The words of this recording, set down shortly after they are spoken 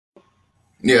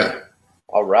Yeah.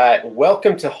 All right.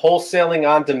 Welcome to Wholesaling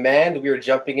on Demand. We are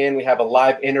jumping in. We have a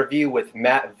live interview with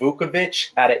Matt Vukovich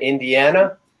out of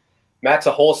Indiana. Matt's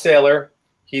a wholesaler.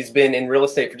 He's been in real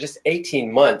estate for just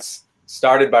 18 months,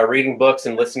 started by reading books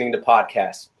and listening to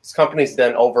podcasts. His company's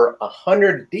done over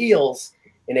 100 deals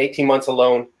in 18 months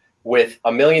alone, with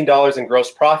 $1 million in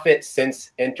gross profit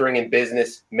since entering in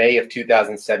business May of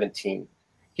 2017.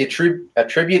 He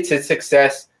attributes his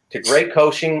success to great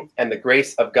coaching and the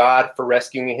grace of God for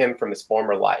rescuing him from his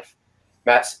former life.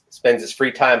 Matt spends his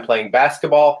free time playing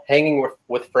basketball, hanging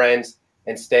with friends,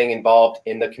 and staying involved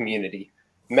in the community.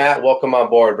 Matt, welcome on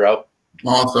board, bro.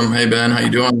 Awesome. Hey, Ben. How you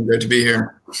doing? Great to be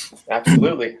here.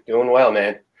 Absolutely. Doing well,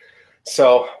 man.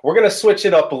 So we're going to switch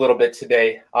it up a little bit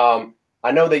today.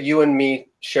 I know that you and me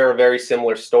share a very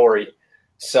similar story.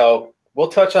 So we'll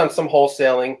touch on some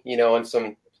wholesaling,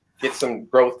 and get some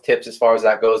growth tips as far as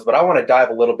that goes. But I want to dive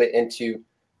a little bit into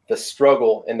the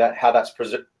struggle and how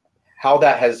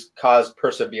that has caused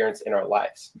perseverance in our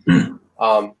lives.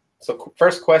 So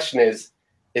first question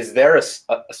is there a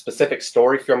specific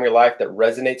story from your life that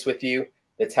resonates with you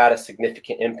that's had a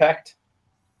significant impact?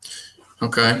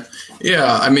 Okay.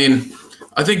 Yeah.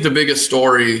 I think the biggest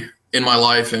story in my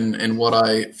life and what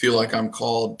I feel like I'm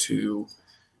called to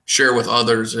share with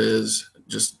others is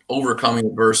just overcoming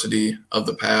adversity of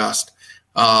the past.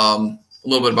 A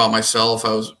little bit about myself.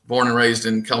 I was born and raised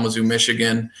in Kalamazoo,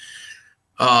 Michigan,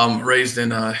 raised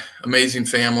in an amazing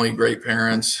family, great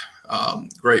parents,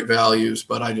 great values,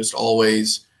 but I just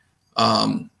always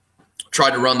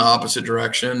tried to run the opposite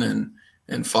direction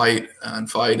and fight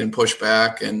and push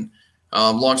back. And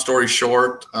long story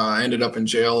short, I ended up in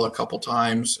jail a couple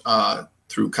times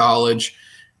through college.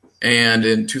 And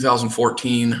in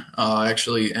 2014, I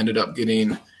actually ended up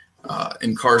getting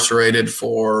incarcerated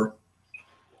for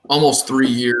almost 3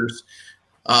 years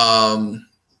for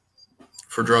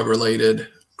drug-related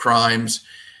crimes.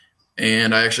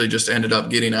 And I actually just ended up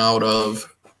getting out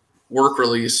of work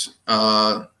release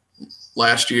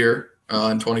last year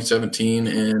in 2017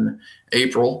 in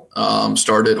April.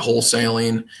 Started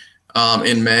wholesaling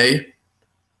in May.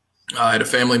 I had a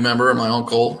family member, my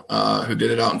uncle, who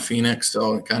did it out in Phoenix.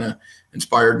 So it kind of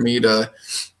inspired me to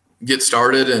get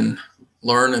started and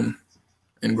learn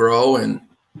and grow, and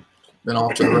been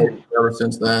off to the races ever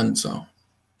since then. So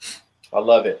I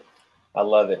love it.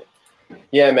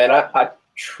 Yeah, man, I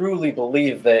truly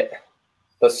believe that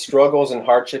the struggles and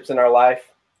hardships in our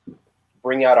life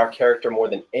bring out our character more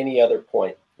than any other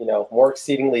point, more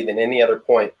exceedingly than any other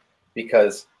point,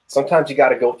 because sometimes you got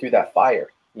to go through that fire,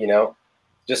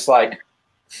 just like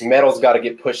metal's got to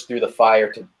get pushed through the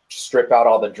fire to strip out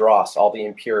all the dross, all the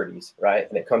impurities, right?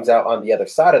 And it comes out on the other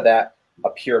side of that,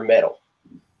 a pure metal,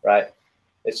 right?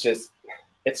 It's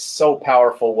so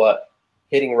powerful what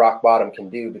hitting rock bottom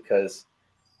can do, because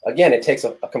again, it takes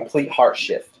a complete heart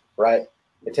shift, right?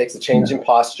 It takes a change in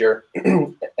posture,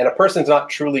 and a person's not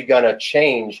truly going to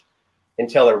change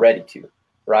until they're ready to,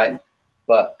 right?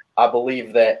 But I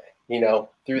believe that,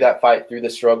 through that fight, through the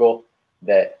struggle,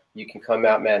 that you can come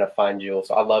out, man, a fine jewel.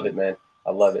 So I love it, man.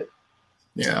 I love it.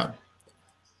 Yeah.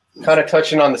 Kind of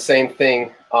touching on the same thing,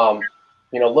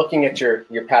 looking at your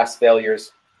past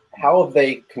failures, how have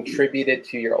they contributed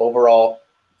to your overall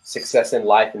success in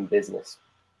life and business?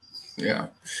 Yeah,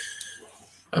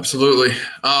 absolutely.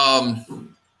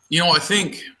 I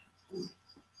think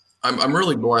I'm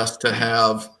really blessed to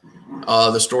have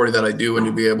the story that I do and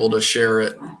to be able to share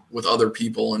it with other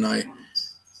people. And I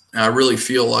really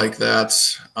feel like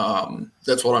that's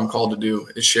what I'm called to do,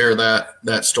 is share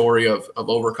that story of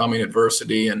overcoming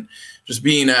adversity and just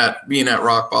being at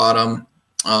rock bottom,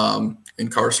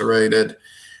 incarcerated,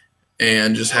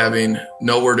 and just having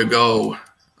nowhere to go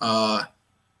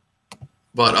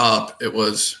but up. It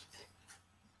was,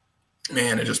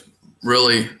 man, it just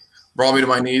really brought me to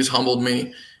my knees, humbled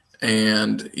me.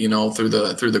 And, through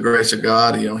the grace of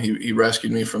God, he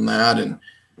rescued me from that and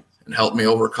helped me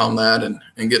overcome that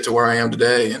and get to where I am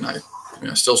today. And I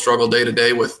still struggle day to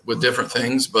day with different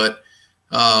things, but,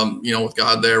 with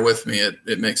God there with me,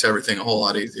 it makes everything a whole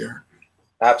lot easier.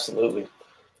 Absolutely.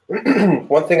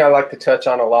 One thing I like to touch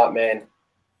on a lot, man,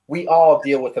 we all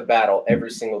deal with a battle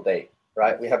every single day,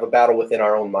 right? We have a battle within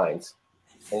our own minds,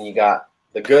 and you got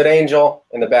the good angel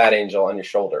and the bad angel on your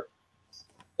shoulder.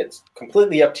 It's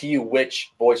completely up to you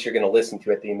which voice you're going to listen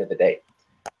to at the end of the day,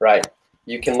 right?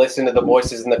 You can listen to the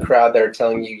voices in the crowd that are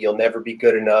telling you you'll never be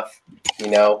good enough,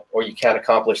 or you can't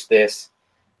accomplish this.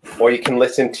 Or you can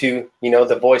listen to,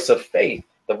 the voice of faith,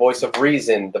 the voice of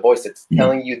reason, the voice that's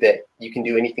telling you that you can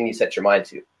do anything you set your mind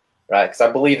to, right? Because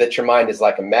I believe that your mind is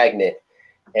like a magnet,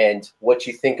 and what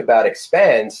you think about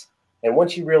expands. And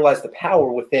once you realize the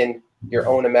power within your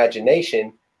own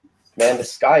imagination, man, the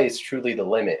sky is truly the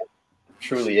limit. It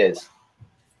truly is.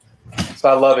 So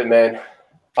I love it, man.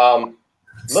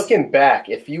 Looking back,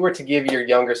 if you were to give your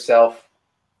younger self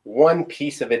one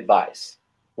piece of advice,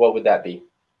 what would that be?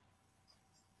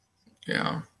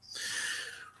 Yeah,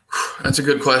 that's a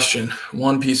good question.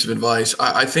 One piece of advice.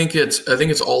 I think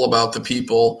it's all about the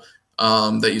people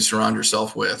that you surround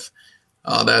yourself with.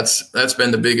 That's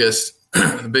been the biggest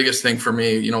the biggest thing for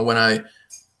me. You know, when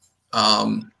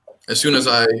as soon as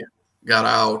I got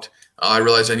out, I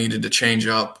realized I needed to change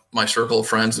up my circle of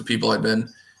friends. The people I'd been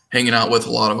hanging out with,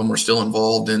 a lot of them were still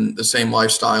involved in the same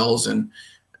lifestyles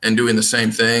and doing the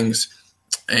same things.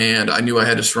 And I knew I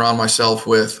had to surround myself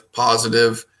with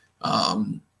positive,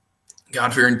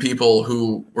 God-fearing people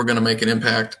who were going to make an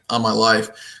impact on my life.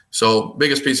 So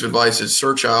biggest piece of advice is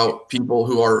search out people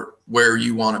who are where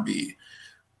you want to be.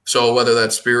 So whether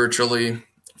that's spiritually,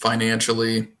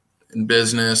 financially, in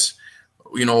business,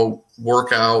 you know,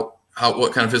 work out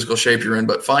what kind of physical shape you're in,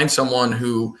 but find someone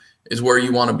who is where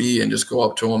you want to be and just go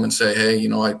up to them and say, hey, you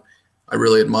know, I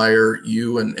really admire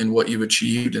you and what you've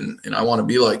achieved, and I want to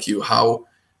be like you.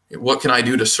 What can I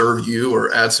do to serve you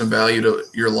or add some value to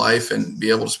your life and be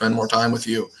able to spend more time with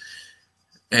you?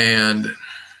 And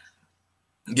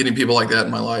getting people like that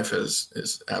in my life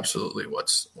is absolutely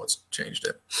what's changed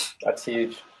it. That's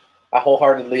huge. I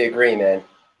wholeheartedly agree, man.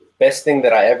 Best thing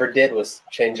that I ever did was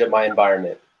change up my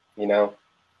environment, you know.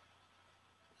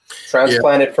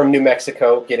 Transplanted from New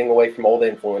Mexico, getting away from old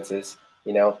influences,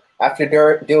 you know.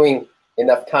 After doing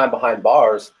enough time behind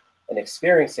bars and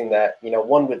experiencing that, you know,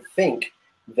 one would think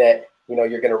that, you know,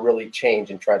 you're going to really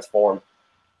change and transform.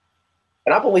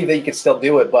 And I believe that you can still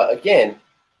do it. But again,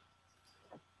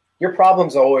 your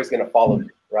problems are always going to follow you,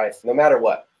 right? No matter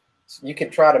what. So you can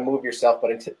try to move yourself,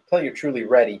 but until you're truly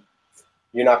ready,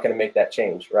 you're not going to make that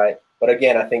change, right? But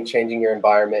again, I think changing your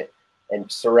environment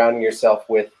and surrounding yourself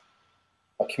with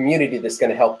a community that's going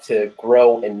to help to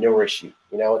grow and nourish you.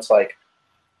 You know, it's like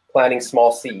planting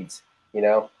small seeds, you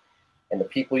know, and the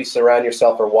people you surround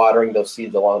yourself are watering those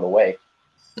seeds along the way.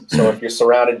 So if you're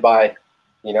surrounded by,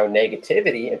 you know,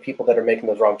 negativity and people that are making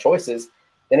those wrong choices,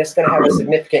 then it's going to have a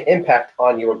significant impact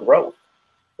on your growth,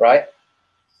 right?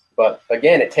 But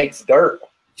again, it takes dirt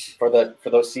for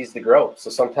those seeds to grow. So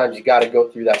sometimes you got to go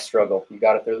through that struggle. You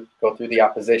got to go through the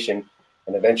opposition,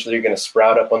 and eventually you're going to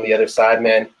sprout up on the other side,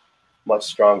 man, much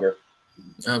stronger.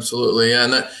 Absolutely. Yeah,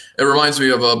 and it reminds me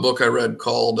of a book I read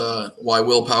called Why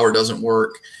Willpower Doesn't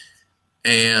Work.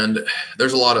 And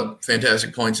there's a lot of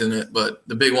fantastic points in it, but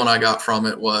the big one I got from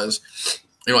it was,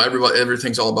 you know,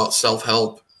 everything's all about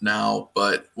self-help now,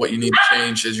 but what you need to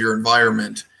change is your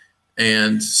environment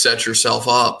and set yourself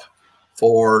up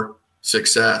for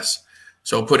success.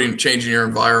 So changing your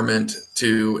environment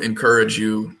to encourage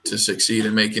you to succeed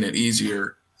and making it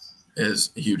easier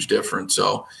is a huge difference.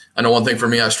 So I know one thing for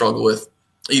me, I struggle with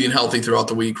eating healthy throughout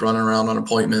the week, running around on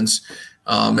appointments,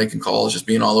 making calls, just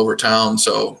being all over town.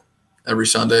 So every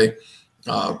Sunday,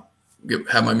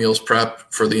 have my meals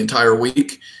prepped for the entire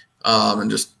week, and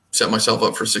just set myself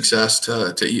up for success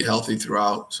to eat healthy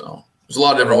throughout. So there's a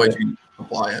lot of different ways you can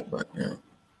apply it, but yeah.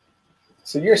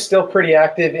 So you're still pretty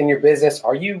active in your business.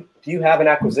 Do you have an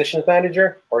acquisitions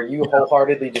manager, or are you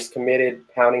wholeheartedly just committed,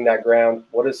 pounding that ground?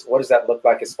 What does that look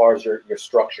like as far as your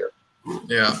structure?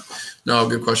 Yeah, no,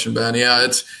 good question, Ben. Yeah,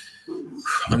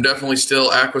 I'm definitely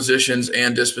still acquisitions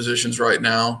and dispositions right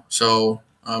now. So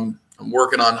I'm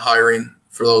working on hiring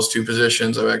for those two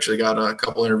positions. I've actually got a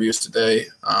couple interviews today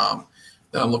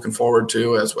that I'm looking forward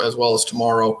to, as well as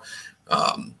tomorrow.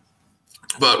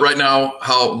 But right now,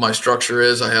 how my structure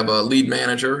is, I have a lead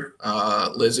manager,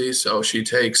 Lizzie. So she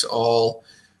takes all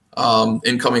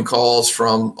incoming calls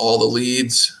from all the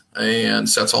leads and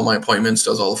sets all my appointments,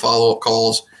 does all the follow-up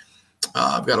calls.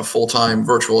 I've got a full-time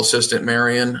virtual assistant,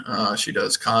 Marion. She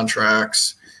does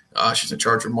contracts. She's in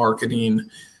charge of marketing,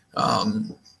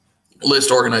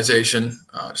 list organization,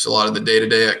 just a lot of the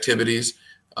day-to-day activities.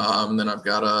 And then I've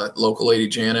got a local lady,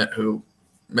 Janet, who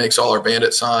makes all our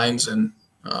bandit signs and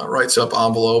writes up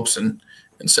envelopes and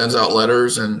sends out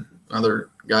letters, and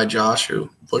another guy, Josh, who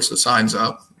puts the signs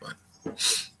up.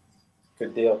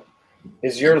 Good deal.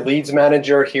 Is your leads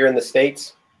manager here in the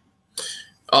States?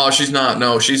 Oh, she's not.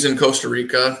 No, she's in Costa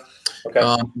Rica.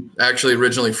 Okay. Actually,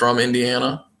 originally from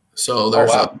Indiana. So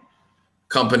there's a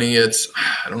company.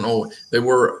 I don't know. They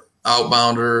were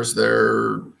outbounders.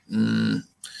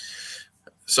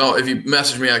 So if you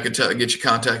message me, I could get you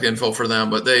contact info for them.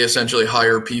 But they essentially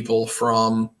hire people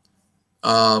from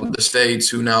the States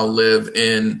who now live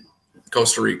in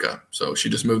Costa Rica. So she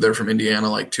just moved there from Indiana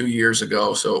like 2 years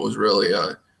ago. So it was really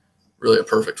a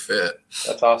perfect fit.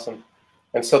 That's awesome.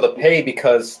 And so the pay,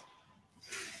 because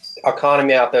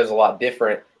economy out there is a lot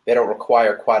different. They don't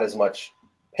require quite as much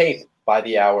pay by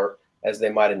the hour as they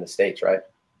might in the States, right?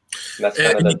 And that's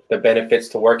kind of the benefits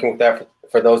to working with that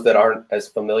for those that aren't as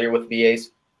familiar with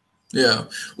VAs. Yeah.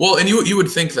 Well, and you would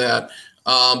think that,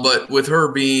 but with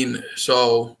her being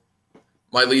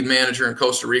my lead manager in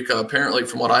Costa Rica, apparently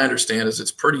from what I understand is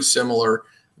it's pretty similar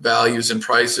values and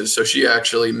prices. So she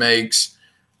actually makes,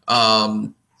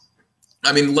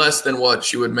 less than what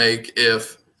she would make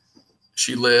if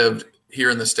she lived here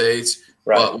in the States,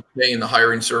 right. But paying the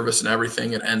hiring service and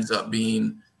everything, it ends up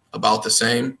being about the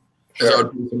same Sure. as I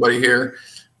would pay somebody here.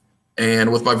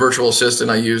 And with my virtual assistant,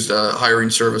 I used a hiring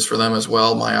service for them as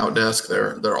well. My Outdesk,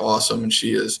 they're awesome, and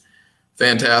she is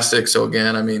fantastic. So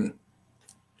again,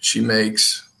 she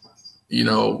makes,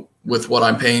 with what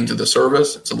I'm paying to the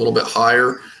service, it's a little bit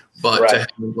higher, but right. to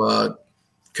have a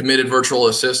committed virtual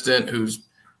assistant who's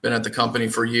been at the company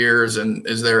for years and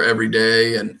is there every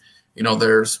day, and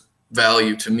there's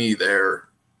value to me there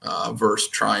versus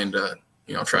trying to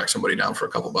track somebody down for a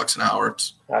couple bucks an hour.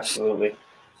 Absolutely.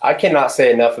 I cannot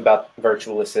say enough about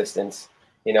virtual assistants.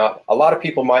 A lot of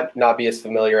people might not be as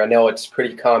familiar. I know it's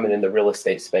pretty common in the real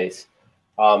estate space.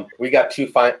 We got two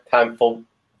full-time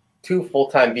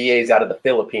VAs out of the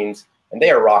Philippines, and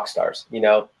they are rock stars.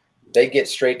 They get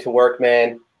straight to work,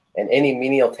 man. And any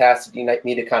menial tasks that you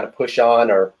need to kind of push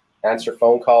on or answer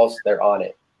phone calls, they're on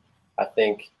it. I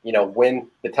think, when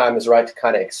the time is right to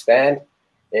kind of expand,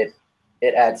 it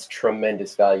adds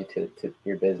tremendous value to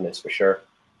your business for sure.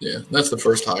 Yeah, that's the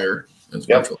first hire.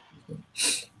 Yep.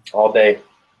 All day.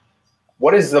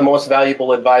 What is the most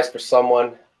valuable advice for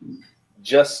someone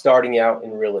just starting out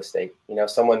in real estate?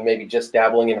 Someone maybe just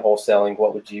dabbling in wholesaling.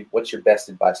 What's your best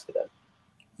advice for them?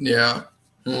 Yeah.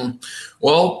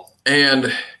 Well,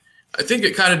 and I think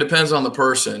it kind of depends on the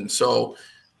person. So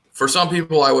for some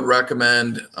people, I would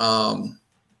recommend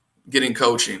getting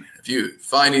coaching. If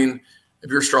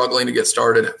you're struggling to get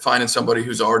started, finding somebody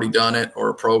who's already done it or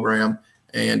a program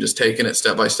and just taking it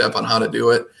step by step on how to do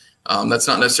it. That's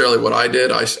not necessarily what I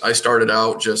did. I started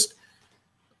out just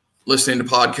listening to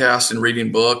podcasts and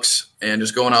reading books and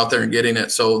just going out there and getting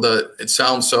it. So it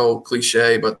sounds so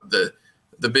cliche, but the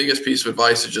biggest piece of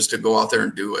advice is just to go out there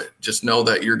and do it. Just know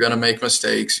that you're going to make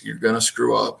mistakes. You're going to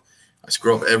screw up. I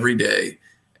screw up every day,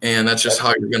 and that's just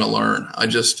how you're going to learn. I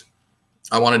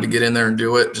wanted to get in there and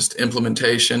do it. Just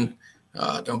implementation.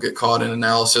 Don't get caught in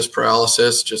analysis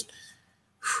paralysis. Just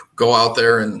go out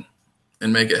there and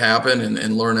make it happen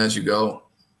and learn as you go.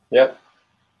 Yep.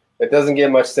 It doesn't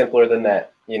get much simpler than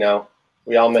that.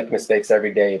 We all make mistakes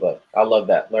every day, but I love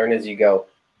that. Learn as you go.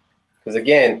 Because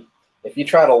again, if you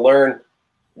try to learn,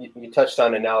 you touched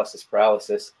on analysis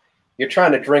paralysis. You're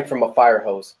trying to drink from a fire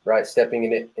hose, right? Stepping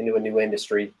into a new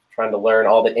industry, trying to learn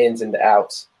all the ins and the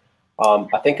outs.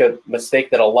 I think a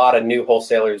mistake that a lot of new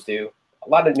wholesalers do, a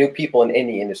lot of new people in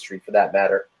any industry for that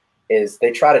matter, is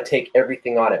they try to take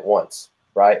everything on at once,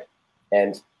 right?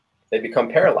 And they become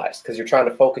paralyzed because you're trying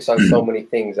to focus on so many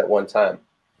things at one time.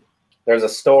 There's a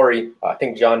story, I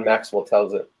think John Maxwell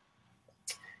tells it.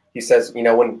 He says,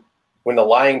 when the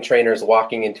lion trainer is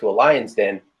walking into a lion's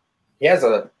den, he has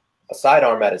a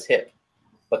sidearm at his hip.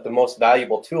 But the most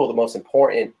valuable tool, the most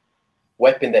important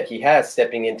weapon that he has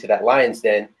stepping into that lion's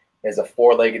den is a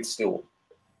four-legged stool.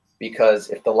 Because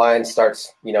if the lion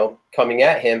starts, coming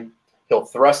at him, he'll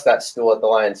thrust that stool at the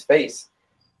lion's face,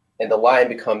 and the lion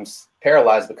becomes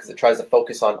paralyzed because it tries to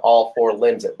focus on all four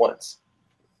limbs at once,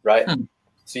 right?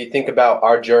 So you think about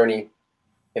our journey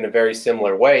in a very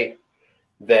similar way,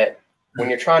 that when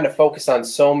you're trying to focus on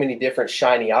so many different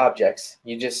shiny objects,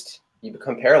 you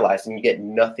become paralyzed and you get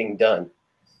nothing done,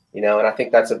 and I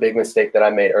think that's a big mistake that I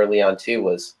made early on too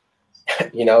was,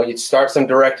 you'd start some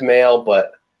direct mail,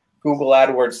 but Google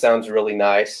AdWords sounds really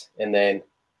nice. And then,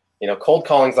 cold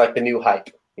calling's like the new hype,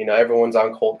 everyone's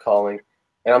on cold calling,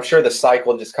 and I'm sure the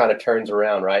cycle just kind of turns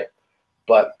around, right?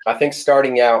 But I think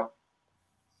starting out,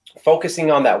 focusing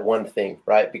on that one thing,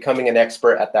 right? Becoming an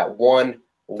expert at that one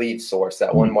lead source,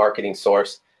 that one marketing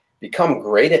source, become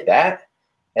great at that.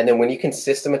 And then when you can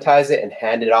systematize it and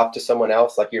hand it off to someone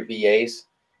else, like your VAs,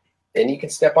 then you can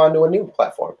step onto a new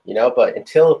platform, but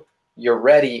until you're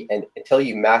ready and until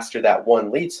you master that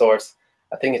one lead source,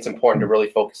 I think it's important to really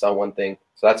focus on one thing.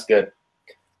 So that's good.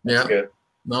 That's good.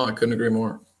 No, I couldn't agree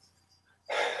more.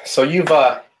 So you've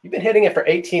been hitting it for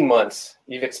 18 months.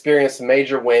 You've experienced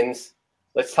major wins.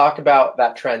 Let's talk about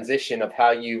that transition of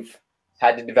how you've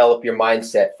had to develop your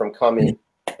mindset from coming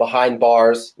behind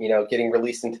bars, getting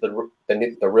released into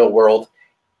the real world,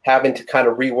 having to kind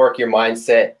of rework your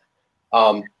mindset.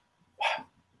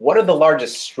 What are the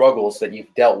largest struggles that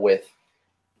you've dealt with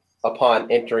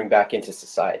upon entering back into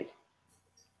society?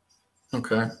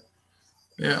 Okay.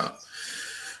 Yeah.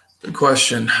 Good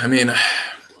question. I mean,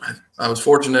 I was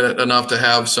fortunate enough to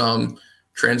have some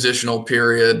transitional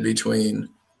period between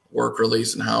work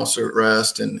release and house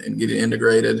arrest and getting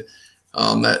integrated.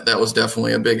 That was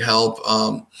definitely a big help.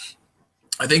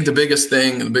 I think the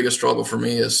biggest struggle for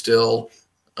me is still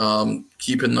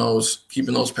keeping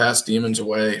those past demons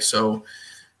away. So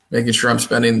making sure I'm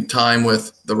spending time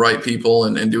with the right people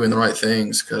and doing the right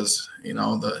things, because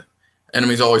the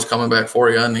enemy's always coming back for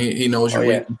you, and he knows your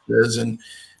weaknesses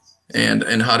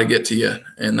and how to get to you,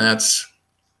 and that's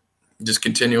just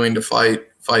continuing to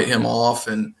fight him off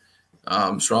and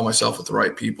surround myself with the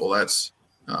right people. That's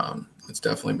it's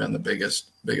definitely been the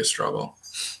biggest struggle.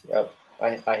 Yep,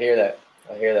 I hear that.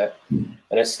 I hear that. And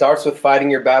it starts with fighting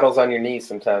your battles on your knees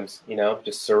sometimes,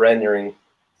 just surrendering,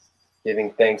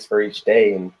 giving thanks for each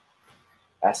day and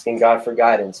asking God for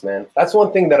guidance, man. That's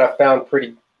one thing that I found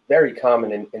very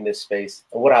common in this space.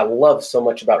 And what I love so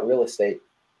much about real estate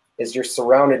is you're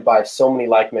surrounded by so many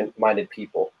like-minded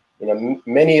people.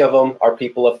 Many of them are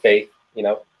people of faith.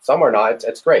 Some are not.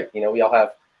 It's great. We all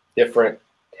have different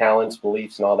talents,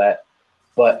 beliefs, and all that.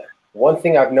 But one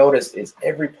thing I've noticed is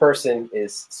every person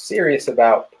is serious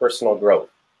about personal growth,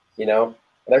 and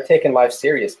they're taking life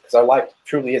serious, because our life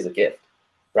truly is a gift,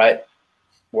 right?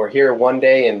 We're here one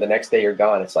day and the next day you're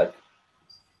gone. It's like,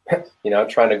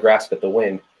 trying to grasp at the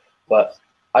wind. But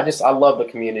I love the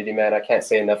community, man. I can't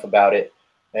say enough about it.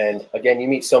 And again, you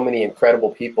meet so many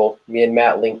incredible people. Me and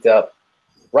Matt linked up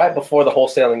right before the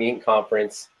Wholesaling Inc.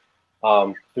 conference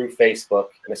through Facebook.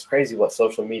 And it's crazy what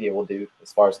social media will do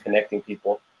as far as connecting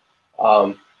people.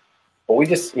 But we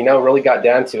just, really got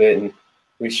down to it, and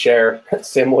we share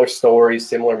similar stories,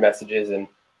 similar messages. And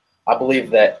I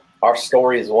believe that our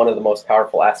story is one of the most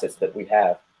powerful assets that we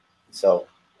have. So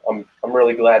I'm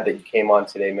really glad that you came on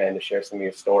today, man, to share some of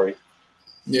your story.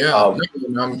 Yeah. A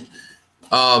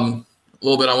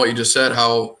little bit on what you just said,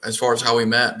 as far as how we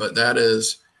met, but that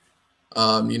is,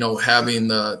 having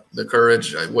the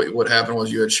courage. What happened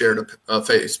was you had shared a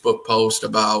Facebook post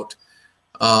about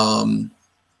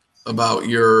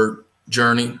your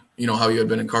journey, how you had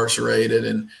been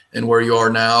incarcerated and where you are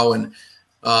now. And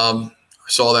I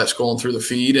saw that scrolling through the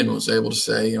feed and was able to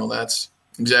say, that's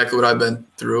exactly what I've been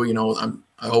through.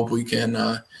 I hope we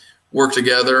can work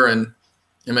together and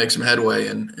make some headway.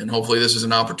 And hopefully this is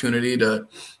an opportunity to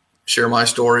share my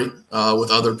story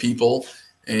with other people.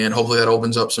 And hopefully that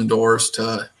opens up some doors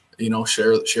to,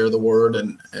 share the word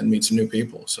and meet some new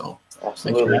people. So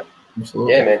absolutely.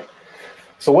 Absolutely. Yeah, man.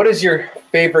 So what is your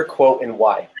favorite quote and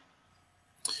why?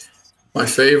 My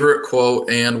favorite quote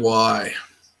and why?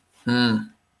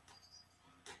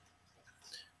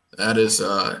 That's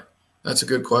a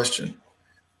good question.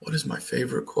 What is my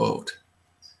favorite quote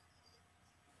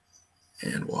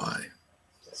and why?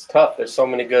 It's tough. There's so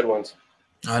many good ones.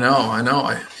 I know.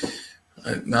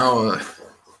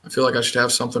 I feel like I should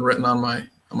have something written on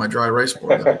my dry erase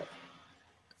board that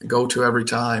I go to every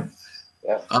time.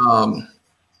 Yeah.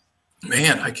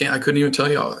 Man, I couldn't even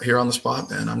tell you here on the spot,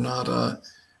 man. I'm not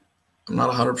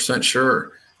 100%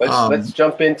 sure. Let's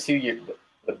jump into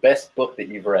the best book that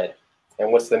you've read,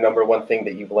 and what's the number one thing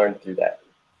that you've learned through that?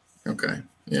 Okay.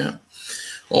 Yeah.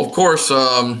 Well, of course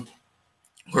I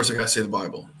gotta say the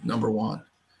Bible, number one.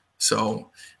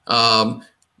 So,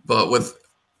 but with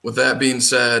that being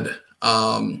said,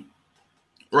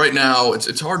 right now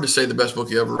it's hard to say the best book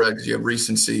you ever read because you have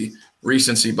recency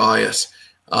bias.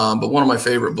 But one of my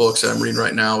favorite books that I'm reading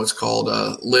right now is called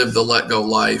Live the Let Go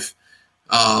Life.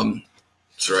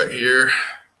 It's right here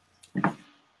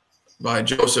by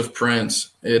Joseph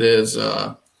Prince. It is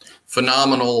a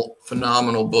phenomenal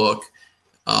book.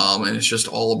 And it's just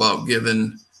all about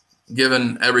giving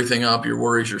everything up, your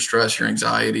worries, your stress, your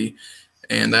anxiety.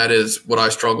 And that is what I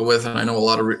struggle with. And I know a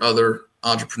lot of other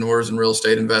entrepreneurs and real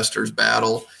estate investors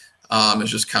battle is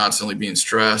just constantly being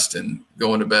stressed and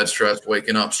going to bed stressed,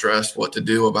 waking up stressed, what to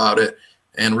do about it.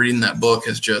 And reading that book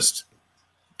has just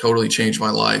totally changed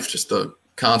my life. Just the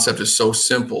concept is so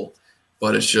simple,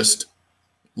 but it's just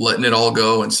letting it all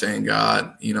go and saying,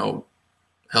 God,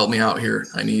 help me out here.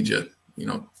 I need you.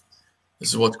 This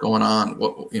is what's going on.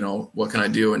 What can I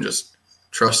do? And just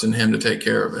trusting him to take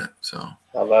care of it. So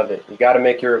I love it. You got to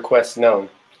make your requests known.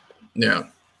 Yeah,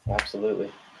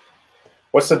 absolutely.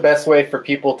 What's the best way for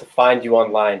people to find you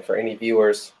online? For any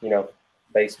viewers,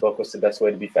 Facebook, what's the best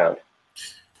way to be found?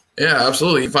 Yeah,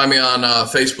 absolutely. You can find me on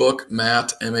Facebook,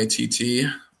 Matt, M-A-T-T,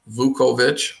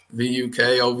 Vukovich,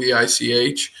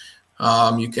 V-U-K-O-V-I-C-H.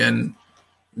 You can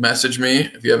message me.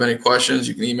 If you have any questions,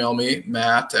 you can email me,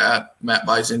 Matt at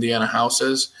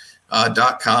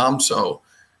mattbuysindianahouses.com. So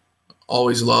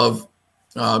always love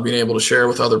being able to share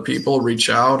with other people, reach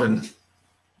out and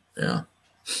Yeah.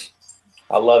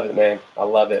 I love it, man. I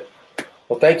love it.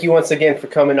 Well, thank you once again for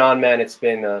coming on, man. It's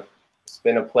been a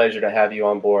pleasure to have you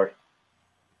on board.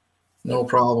 No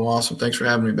problem. Awesome. Thanks for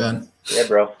having me, Ben. Yeah,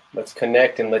 bro. Let's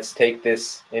connect and let's take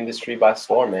this industry by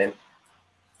storm, man.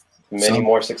 Many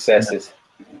more successes.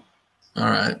 All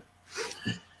right.